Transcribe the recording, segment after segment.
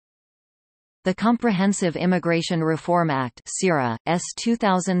The Comprehensive Immigration Reform Act S.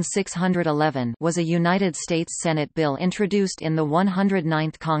 2611 was a United States Senate bill introduced in the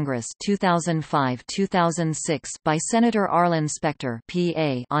 109th Congress 2005-2006 by Senator Arlen Specter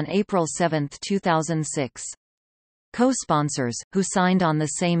PA on April 7, 2006. Co-sponsors, who signed on the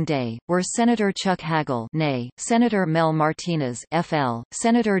same day, were Senator Chuck Hagel (nay), Senator Mel Martinez (FL),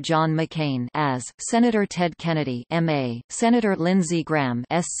 Senator John McCain (AS), Senator Ted Kennedy (MA), Senator Lindsey Graham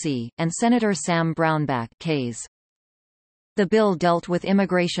 (SC), and Senator Sam Brownback (Ks). The bill dealt with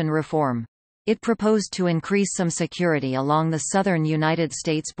immigration reform. It proposed to increase some security along the southern United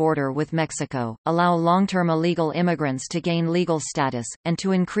States border with Mexico, allow long-term illegal immigrants to gain legal status, and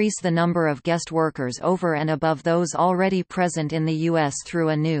to increase the number of guest workers over and above those already present in the U.S. through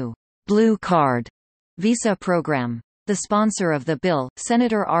a new Blue Card visa program. The sponsor of the bill,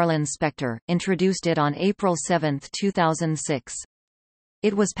 Senator Arlen Specter, introduced it on April 7, 2006.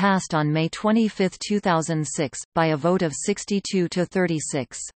 It was passed on May 25, 2006, by a vote of 62 to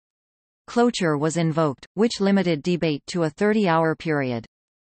 36. Cloture was invoked, which limited debate to a 30-hour period.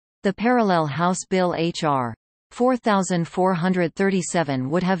 The parallel House Bill H.R. 4437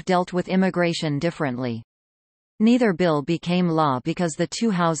 would have dealt with immigration differently. Neither bill became law because the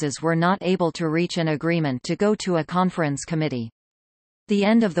two houses were not able to reach an agreement to go to a conference committee. The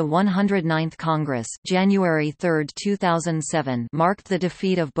end of the 109th Congress, January 3, 2007, marked the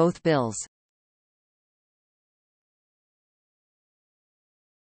defeat of both bills.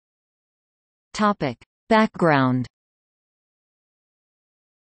 Background.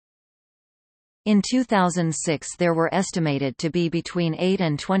 In 2006 there were estimated to be between 8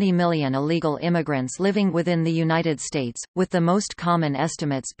 and 20 million illegal immigrants living within the United States, with the most common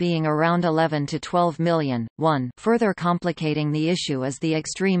estimates being around 11 to 12 million. Further complicating the issue is the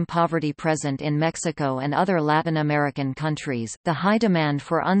extreme poverty present in Mexico and other Latin American countries, the high demand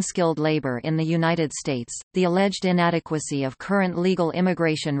for unskilled labor in the United States, the alleged inadequacy of current legal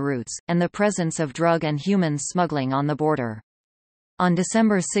immigration routes, and the presence of drug and human smuggling on the border. On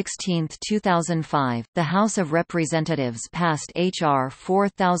December 16, 2005, the House of Representatives passed H.R.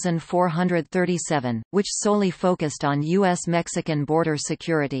 4437, which solely focused on U.S.-Mexican border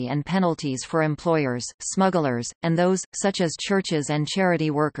security and penalties for employers, smugglers, and those, such as churches and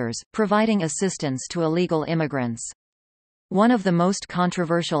charity workers, providing assistance to illegal immigrants. One of the most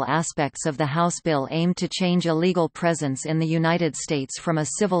controversial aspects of the House bill aimed to change illegal presence in the United States from a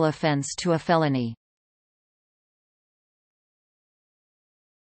civil offense to a felony.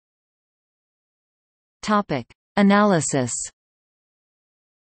 Analysis.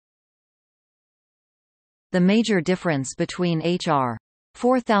 The major difference between H.R.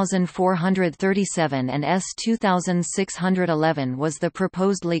 4437 and S. 2611 was the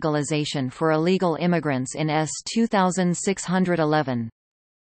proposed legalization for illegal immigrants in S. 2611.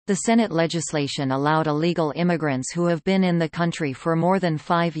 The Senate legislation allowed illegal immigrants who have been in the country for more than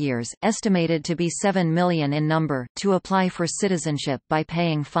 5 years, estimated to be 7 million in number, to apply for citizenship by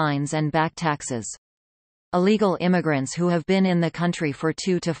paying fines and back taxes. Illegal immigrants who have been in the country for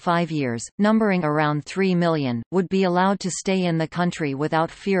 2 to 5 years, numbering around 3 million, would be allowed to stay in the country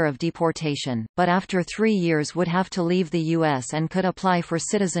without fear of deportation, but after 3 years would have to leave the U.S. and could apply for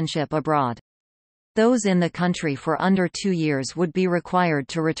citizenship abroad. Those in the country for under 2 years would be required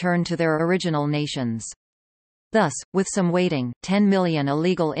to return to their original nations. Thus, with some waiting, 10 million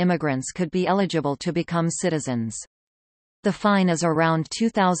illegal immigrants could be eligible to become citizens. The fine is around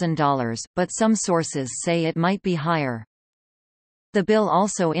 $2,000, but some sources say it might be higher. The bill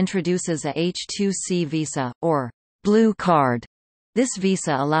also introduces a H-2C visa, or Blue Card. This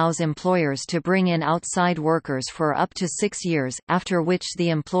visa allows employers to bring in outside workers for up to 6 years, after which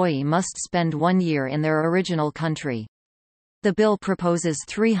the employee must spend 1 year in their original country. The bill proposes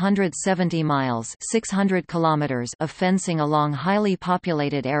 370 miles (600 kilometers) of fencing along highly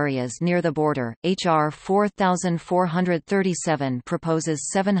populated areas near the border. H.R. 4437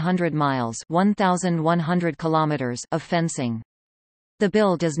 proposes 700 miles (1,100 kilometers) of fencing. The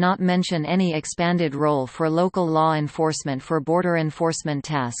bill does not mention any expanded role for local law enforcement for border enforcement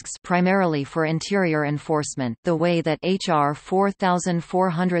tasks, primarily for interior enforcement, the way that H.R.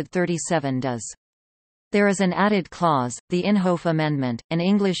 4437 does. There is an added clause, the Inhofe Amendment, an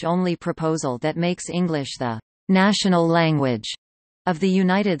English-only proposal that makes English the national language of the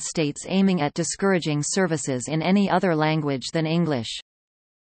United States, aiming at discouraging services in any other language than English.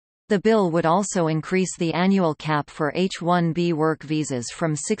 The bill would also increase the annual cap for H-1B work visas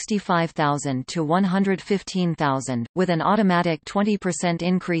from 65,000 to 115,000, with an automatic 20%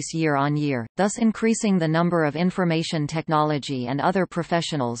 increase year-on-year, thus increasing the number of information technology and other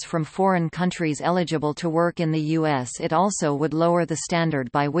professionals from foreign countries eligible to work in the U.S. It also would lower the standard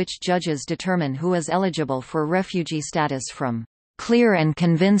by which judges determine who is eligible for refugee status from "clear and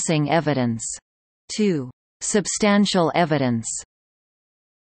convincing evidence" to "substantial evidence."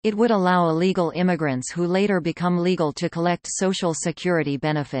 It would allow illegal immigrants who later become legal to collect Social Security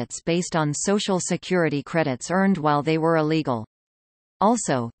benefits based on Social Security credits earned while they were illegal.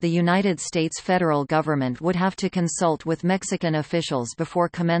 Also, the United States federal government would have to consult with Mexican officials before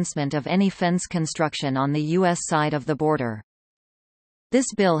commencement of any fence construction on the U.S. side of the border. This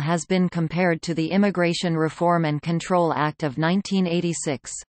bill has been compared to the Immigration Reform and Control Act of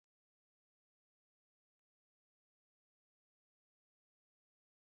 1986.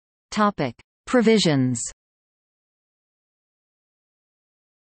 Topic: Provisions.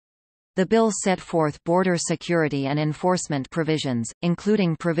 The bill set forth border security and enforcement provisions,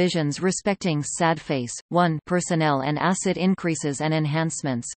 including provisions respecting SAD-face, 1 personnel and asset increases and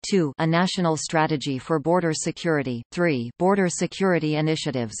enhancements, 2 a national strategy for border security, 3 border security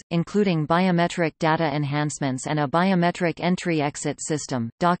initiatives, including biometric data enhancements and a biometric entry-exit system,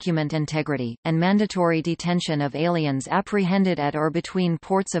 document integrity, and mandatory detention of aliens apprehended at or between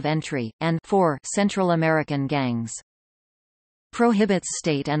ports of entry, and 4 Central American gangs. Prohibits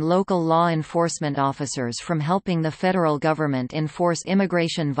state and local law enforcement officers from helping the federal government enforce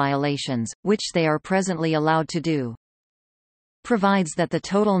immigration violations, which they are presently allowed to do. Provides that the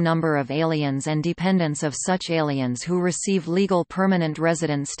total number of aliens and dependents of such aliens who receive legal permanent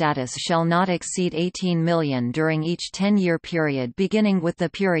resident status shall not exceed 18 million during each 10-year period beginning with the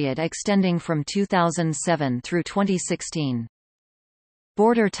period extending from 2007 through 2016.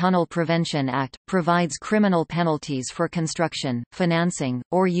 Border Tunnel Prevention Act – provides criminal penalties for construction, financing,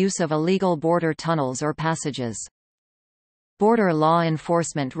 or use of illegal border tunnels or passages. Border Law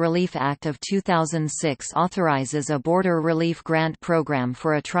Enforcement Relief Act of 2006 authorizes a border relief grant program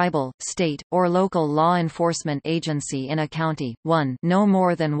for a tribal, state, or local law enforcement agency in a county, 1 no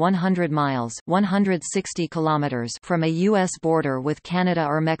more than 100 miles 160 kilometers from a U.S. border with Canada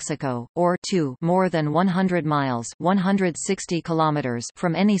or Mexico, or 2 more than 100 miles 160 kilometers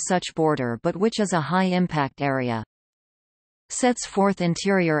from any such border but which is a high-impact area. Sets forth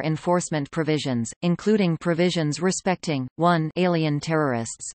interior enforcement provisions, including provisions respecting, 1 alien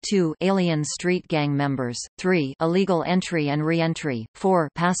terrorists, 2 alien street gang members, 3 illegal entry and re-entry, 4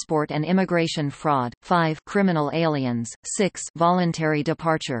 passport and immigration fraud, 5 criminal aliens, 6 voluntary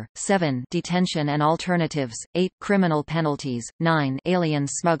departure, 7 detention and alternatives, 8 criminal penalties, 9 alien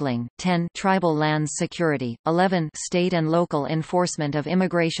smuggling, 10 tribal lands security, 11 state and local enforcement of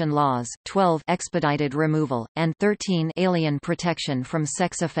immigration laws, 12 expedited removal, and 13 alien protection from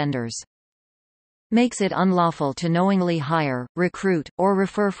sex offenders. Makes it unlawful to knowingly hire, recruit, or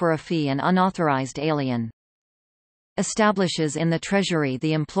refer for a fee an unauthorized alien. Establishes in the Treasury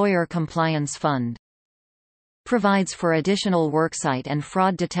the Employer Compliance Fund. Provides for additional worksite and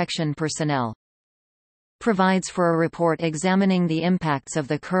fraud detection personnel. Provides for a report examining the impacts of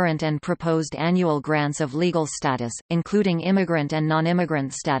the current and proposed annual grants of legal status, including immigrant and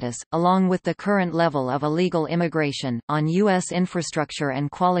non-immigrant status, along with the current level of illegal immigration, on U.S. infrastructure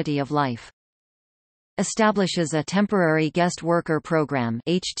and quality of life. Establishes a temporary guest worker program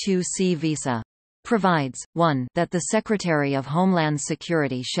H-2C visa. Provides, 1 that the Secretary of Homeland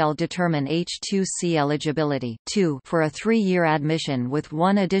Security shall determine H-2C eligibility, 2 for a 3-year admission with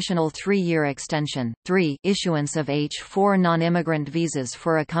 1 additional 3-year extension, 3 issuance of H-4 non-immigrant visas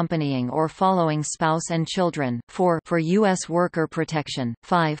for accompanying or following spouse and children, 4 for U.S. worker protection,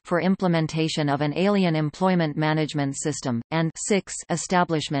 5 for implementation of an alien employment management system, and 6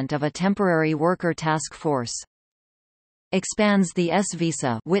 establishment of a temporary worker task force. Expands the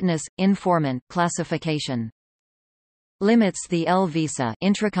S-visa witness, informant classification. Limits the L-visa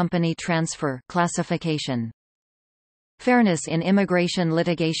intracompany transfer classification. Fairness in Immigration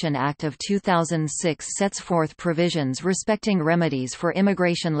Litigation Act of 2006 sets forth provisions respecting remedies for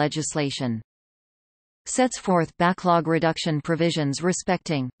immigration legislation. Sets forth backlog reduction provisions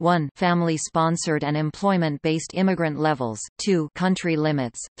respecting, 1 family-sponsored and employment-based immigrant levels, 2 country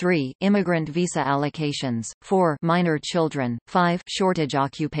limits, 3 immigrant visa allocations, 4 minor children, 5 shortage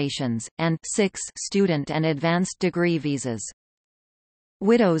occupations, and 6 student and advanced degree visas.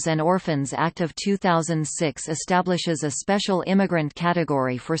 Widows and Orphans Act of 2006 establishes a special immigrant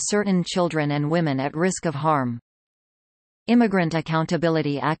category for certain children and women at risk of harm. Immigrant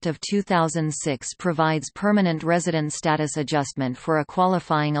Accountability Act of 2006 provides permanent resident status adjustment for a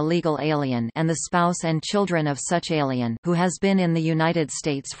qualifying illegal alien and the spouse and children of such alien who has been in the United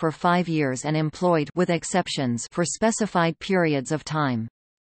States for 5 years and employed with exceptions for specified periods of time.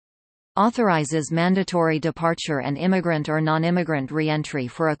 Authorizes mandatory departure and immigrant or non-immigrant re-entry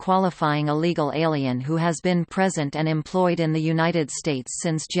for a qualifying illegal alien who has been present and employed in the United States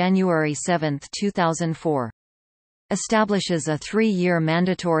since January 7, 2004. Establishes a 3-year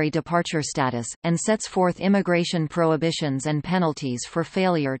mandatory departure status, and sets forth immigration prohibitions and penalties for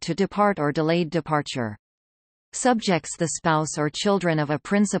failure to depart or delayed departure. Subjects the spouse or children of a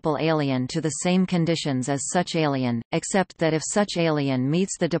principal alien to the same conditions as such alien, except that if such alien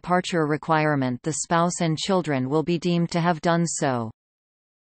meets the departure requirement, the spouse and children will be deemed to have done so.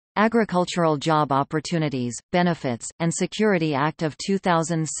 Agricultural Job Opportunities, Benefits, and Security Act of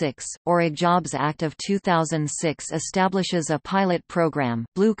 2006, or Ag Jobs Act of 2006 establishes a pilot program,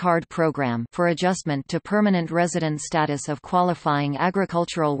 Blue Card Program, for adjustment to permanent resident status of qualifying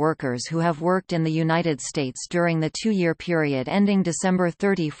agricultural workers who have worked in the United States during the 2-year period ending December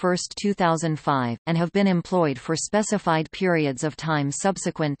 31, 2005, and have been employed for specified periods of time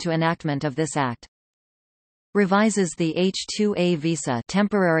subsequent to enactment of this act. Revises the H-2A visa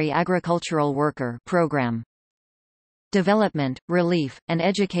temporary agricultural worker program. Development, Relief, and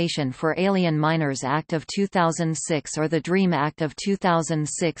Education for Alien Minors Act of 2006 or the DREAM Act of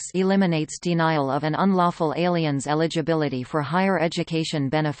 2006 eliminates denial of an unlawful alien's eligibility for higher education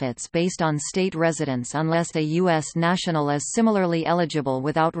benefits based on state residence unless a U.S. national is similarly eligible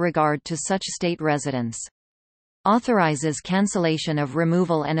without regard to such state residence. Authorizes cancellation of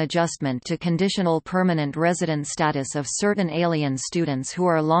removal and adjustment to conditional permanent resident status of certain alien students who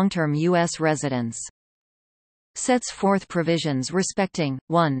are long-term U.S. residents. Sets forth provisions respecting,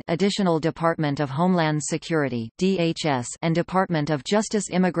 1. Additional Department of Homeland Security (DHS) and Department of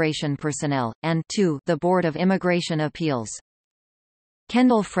Justice immigration personnel, and 2. The Board of Immigration Appeals.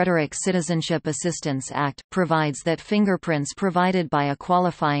 Kendall Frederick Citizenship Assistance Act, provides that fingerprints provided by a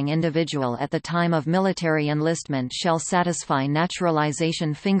qualifying individual at the time of military enlistment shall satisfy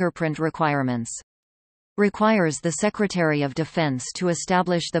naturalization fingerprint requirements. Requires the Secretary of Defense to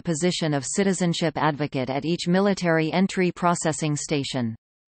establish the position of citizenship advocate at each military entry processing station.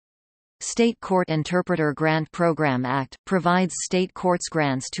 State Court Interpreter Grant Program Act, provides state courts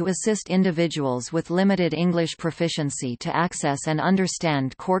grants to assist individuals with limited English proficiency to access and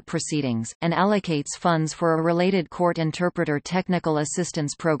understand court proceedings, and allocates funds for a related court interpreter technical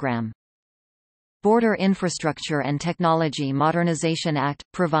assistance program. Border Infrastructure and Technology Modernization Act,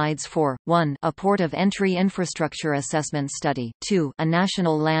 provides for, 1. A port of entry infrastructure assessment study, 2. A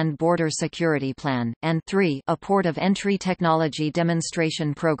national land border security plan, and 3. A port of entry technology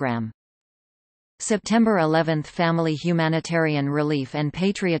demonstration program. September 11 Family Humanitarian Relief and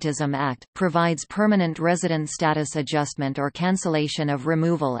Patriotism Act, provides permanent resident status adjustment or cancellation of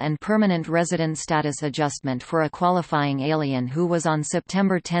removal and permanent resident status adjustment for a qualifying alien who was on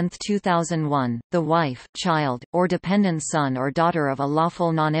September 10, 2001, the wife, child, or dependent son or daughter of a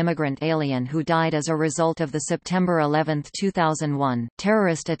lawful non-immigrant alien who died as a result of the September 11, 2001,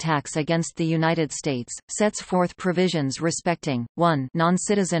 terrorist attacks against the United States, sets forth provisions respecting, 1.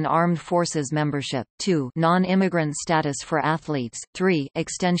 Non-citizen armed forces membership, 2. Non-immigrant status for athletes, 3.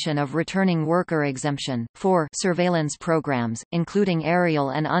 Extension of returning worker exemption, 4. Surveillance programs, including aerial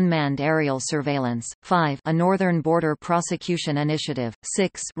and unmanned aerial surveillance, 5. A northern border prosecution initiative,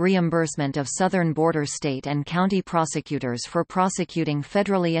 6. Reimbursement of southern border state and county prosecutors for prosecuting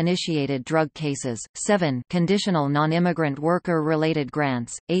federally initiated drug cases, 7. Conditional non-immigrant worker-related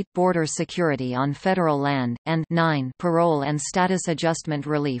grants, 8. Border security on federal land, and 9. Parole and status adjustment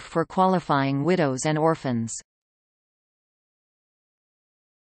relief for qualifying widows and orphans.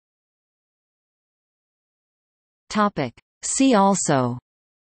 See also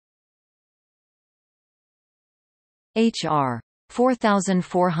H.R.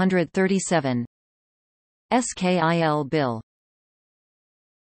 4437 SKIL Bill